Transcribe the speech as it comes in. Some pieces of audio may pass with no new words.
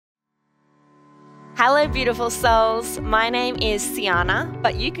Hello, beautiful souls. My name is Sienna,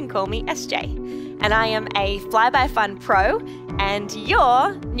 but you can call me SJ. And I am a Fly-by-Fun pro and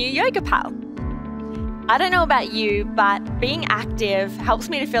your new yoga pal. I don't know about you, but being active helps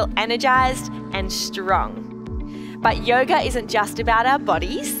me to feel energized and strong. But yoga isn't just about our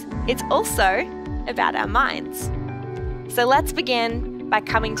bodies, it's also about our minds. So let's begin by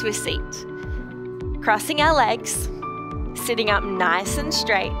coming to a seat. Crossing our legs, sitting up nice and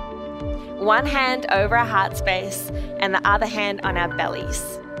straight, one hand over our heart space and the other hand on our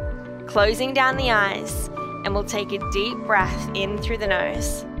bellies. Closing down the eyes, and we'll take a deep breath in through the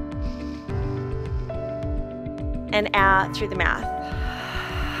nose and out through the mouth.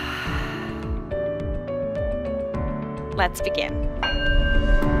 Let's begin.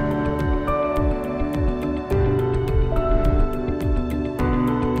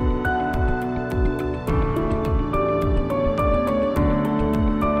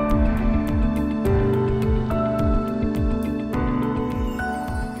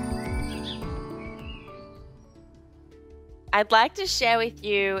 I'd like to share with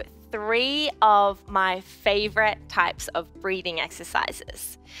you 3 of my favorite types of breathing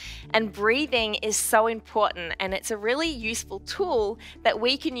exercises. And breathing is so important, and it's a really useful tool that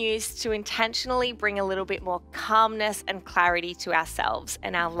we can use to intentionally bring a little bit more calmness and clarity to ourselves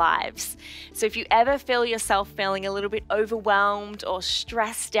and our lives. So if you ever feel yourself feeling a little bit overwhelmed or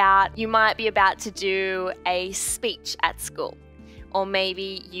stressed out, you might be about to do a speech at school. Or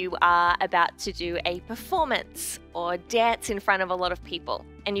maybe you are about to do a performance or dance in front of a lot of people,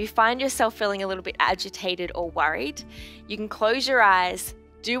 and you find yourself feeling a little bit agitated or worried. You can close your eyes,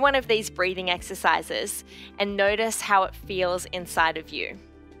 do one of these breathing exercises, and notice how it feels inside of you.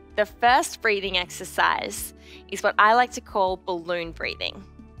 The first breathing exercise is what I like to call balloon breathing.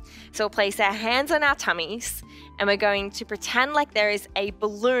 So we'll place our hands on our tummies, and we're going to pretend like there is a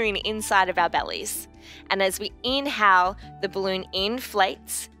balloon inside of our bellies. And as we inhale, the balloon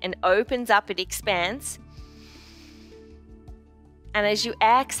inflates and opens up, it expands. And as you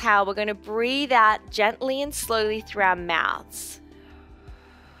exhale, we're going to breathe out gently and slowly through our mouths.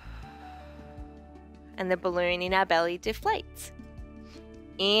 And the balloon in our belly deflates.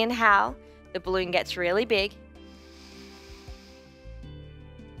 Inhale, the balloon gets really big.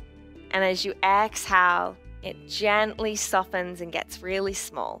 And as you exhale, it gently softens and gets really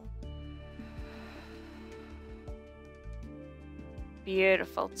small.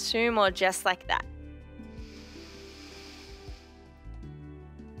 Beautiful. 2 more just like that.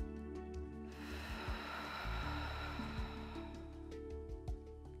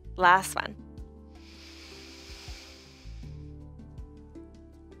 Last one.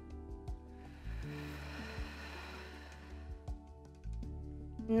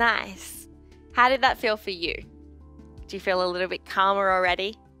 Nice. How did that feel for you? Do you feel a little bit calmer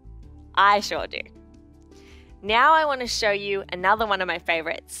already? I sure do. Now I want to show you another one of my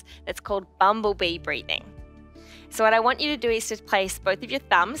favorites that's called bumblebee breathing. So what I want you to do is to place both of your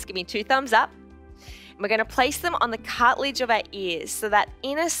thumbs, give me 2 thumbs up, and we're going to place them on the cartilage of our ears, so that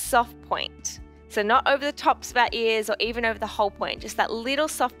inner soft point. So not over the tops of our ears or even over the whole point, just that little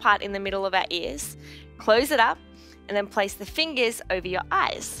soft part in the middle of our ears. Close it up and then place the fingers over your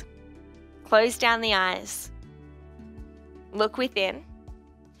eyes. Close down the eyes. Look within.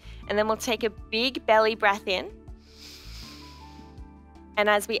 And then we'll take a big belly breath in. And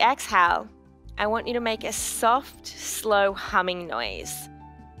as we exhale, I want you to make a soft, slow humming noise.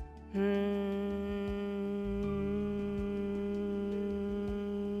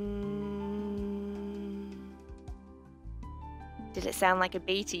 Did it sound like a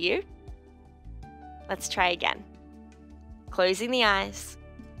bee to you? Let's try again. Closing the eyes.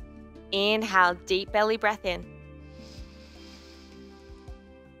 Inhale, deep belly breath in.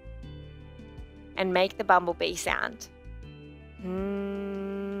 And make the bumblebee sound.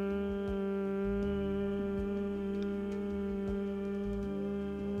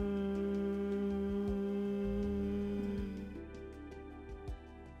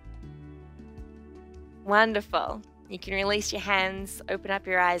 Wonderful. You can release your hands, open up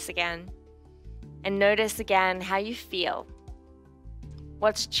your eyes again, and notice again how you feel.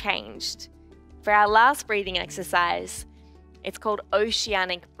 What's changed? For our last breathing exercise, it's called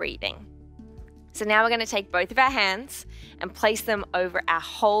oceanic breathing. So now we're going to take both of our hands and place them over our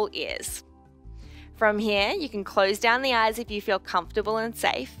whole ears. From here, you can close down the eyes if you feel comfortable and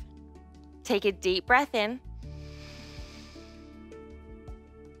safe. Take a deep breath in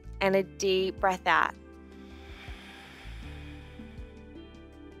and a deep breath out.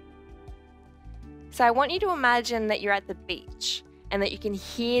 So I want you to imagine that you're at the beach and that you can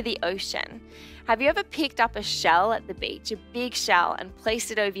hear the ocean. Have you ever picked up a shell at the beach, a big shell, and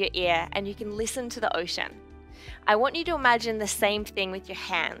placed it over your ear and you can listen to the ocean? I want you to imagine the same thing with your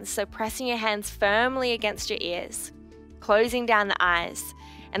hands, so pressing your hands firmly against your ears, closing down the eyes,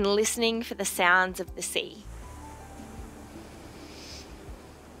 and listening for the sounds of the sea.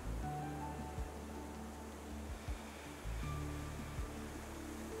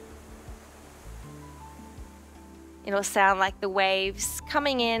 It'll sound like the waves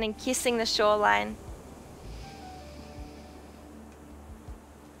coming in and kissing the shoreline,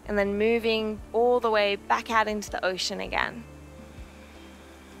 and then moving all the way back out into the ocean again.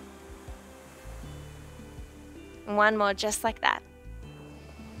 And one more just like that.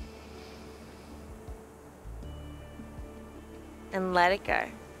 And let it go.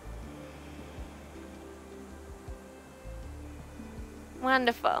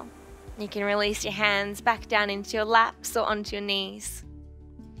 Wonderful. You can release your hands back down into your laps or onto your knees.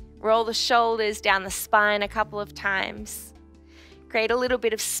 Roll the shoulders down the spine a couple of times. Create a little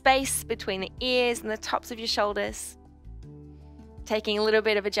bit of space between the ears and the tops of your shoulders. Taking a little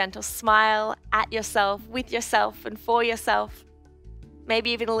bit of a gentle smile at yourself, with yourself, and for yourself.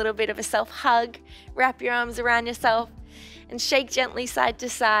 Maybe even a little bit of a self-hug. Wrap your arms around yourself and shake gently side to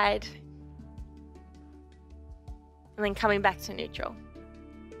side. And then coming back to neutral.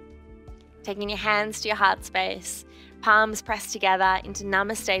 Taking your hands to your heart space, palms pressed together into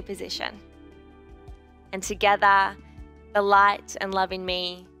Namaste position. And together, the light and love in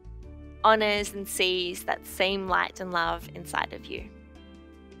me honors and sees that same light and love inside of you.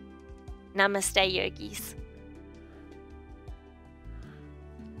 Namaste, yogis.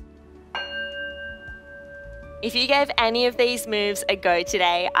 If you gave any of these moves a go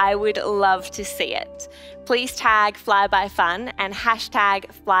today, I would love to see it. Please tag FlyByFun and hashtag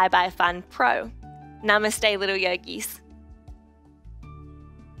FlyByFunPro. Namaste, little yogis.